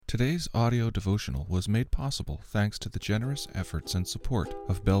Today's audio devotional was made possible thanks to the generous efforts and support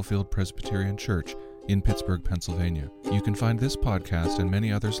of Bellefield Presbyterian Church in Pittsburgh, Pennsylvania. You can find this podcast and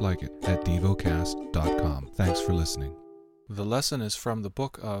many others like it at Devocast.com. Thanks for listening. The lesson is from the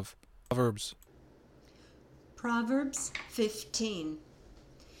book of Proverbs. Proverbs 15.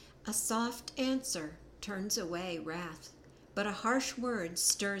 A soft answer turns away wrath, but a harsh word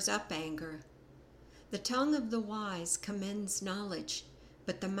stirs up anger. The tongue of the wise commends knowledge,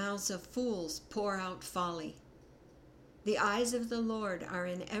 but the mouths of fools pour out folly. The eyes of the Lord are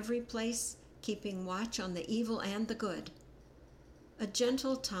in every place, keeping watch on the evil and the good. A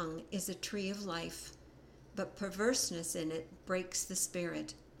gentle tongue is a tree of life, but perverseness in it breaks the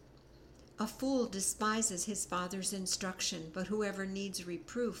spirit. A fool despises his father's instruction, but whoever needs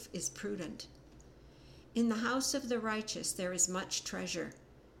reproof is prudent. In the house of the righteous there is much treasure,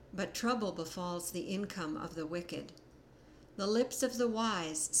 but trouble befalls the income of the wicked. The lips of the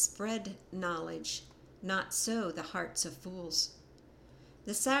wise spread knowledge, not so the hearts of fools.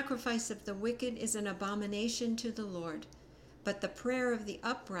 The sacrifice of the wicked is an abomination to the Lord, but the prayer of the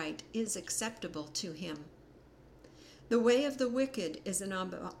upright is acceptable to him. The way of the wicked is an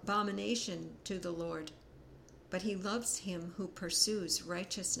abomination to the Lord, but he loves him who pursues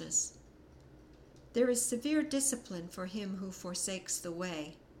righteousness. There is severe discipline for him who forsakes the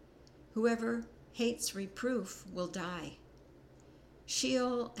way. Whoever hates reproof will die.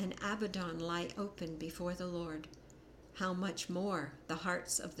 Sheol and Abaddon lie open before the Lord. How much more the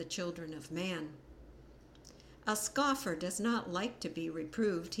hearts of the children of man? A scoffer does not like to be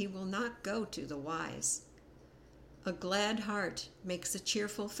reproved. He will not go to the wise. A glad heart makes a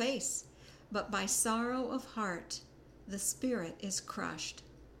cheerful face, but by sorrow of heart the spirit is crushed.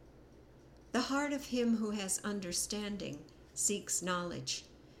 The heart of him who has understanding seeks knowledge,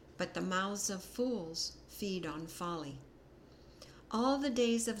 but the mouths of fools feed on folly. All the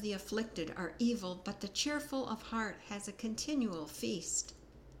days of the afflicted are evil, but the cheerful of heart has a continual feast.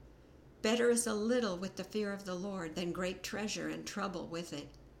 Better is a little with the fear of the Lord than great treasure and trouble with it.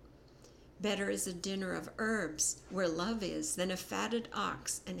 Better is a dinner of herbs where love is than a fatted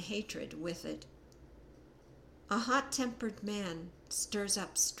ox and hatred with it. A hot-tempered man stirs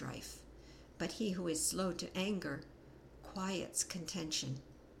up strife, but he who is slow to anger quiets contention.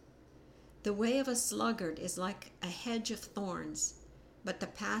 The way of a sluggard is like a hedge of thorns, but the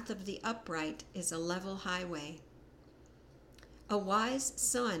path of the upright is a level highway. A wise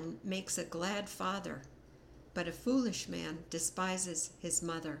son makes a glad father, but a foolish man despises his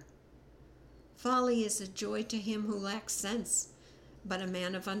mother. Folly is a joy to him who lacks sense, but a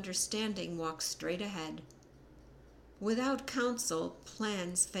man of understanding walks straight ahead. Without counsel,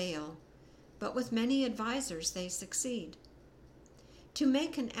 plans fail, but with many advisers they succeed. To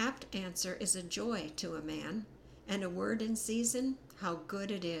make an apt answer is a joy to a man, and a word in season, how good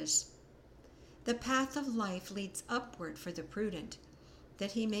it is. The path of life leads upward for the prudent,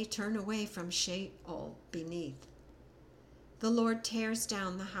 that he may turn away from Sheol beneath. The Lord tears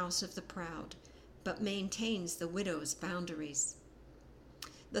down the house of the proud, but maintains the widow's boundaries.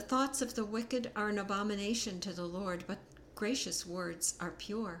 The thoughts of the wicked are an abomination to the Lord, but gracious words are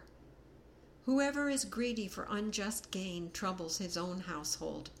pure. Whoever is greedy for unjust gain troubles his own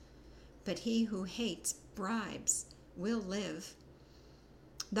household, but he who hates bribes will live.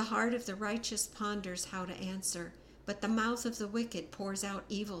 The heart of the righteous ponders how to answer, but the mouth of the wicked pours out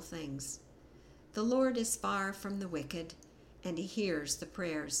evil things. The Lord is far from the wicked, and he hears the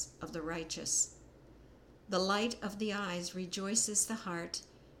prayers of the righteous. The light of the eyes rejoices the heart,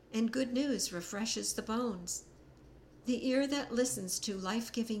 and good news refreshes the bones. The ear that listens to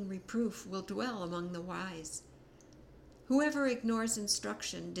life-giving reproof will dwell among the wise. Whoever ignores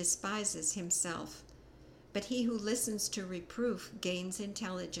instruction despises himself, but he who listens to reproof gains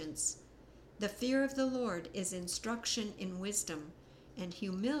intelligence. The fear of the Lord is instruction in wisdom, and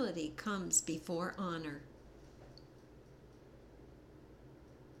humility comes before honor.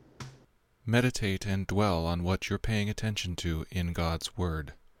 Meditate and dwell on what you're paying attention to in God's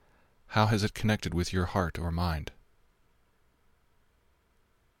Word. How has it connected with your heart or mind?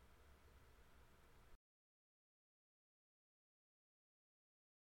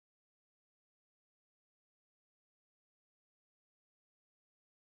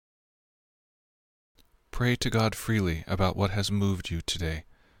 Pray to God freely about what has moved you today.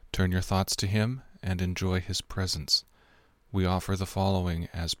 Turn your thoughts to Him and enjoy His presence. We offer the following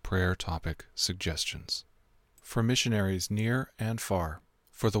as prayer topic suggestions. For missionaries near and far,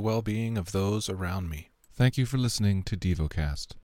 for the well-being of those around me. Thank you for listening to Devocast.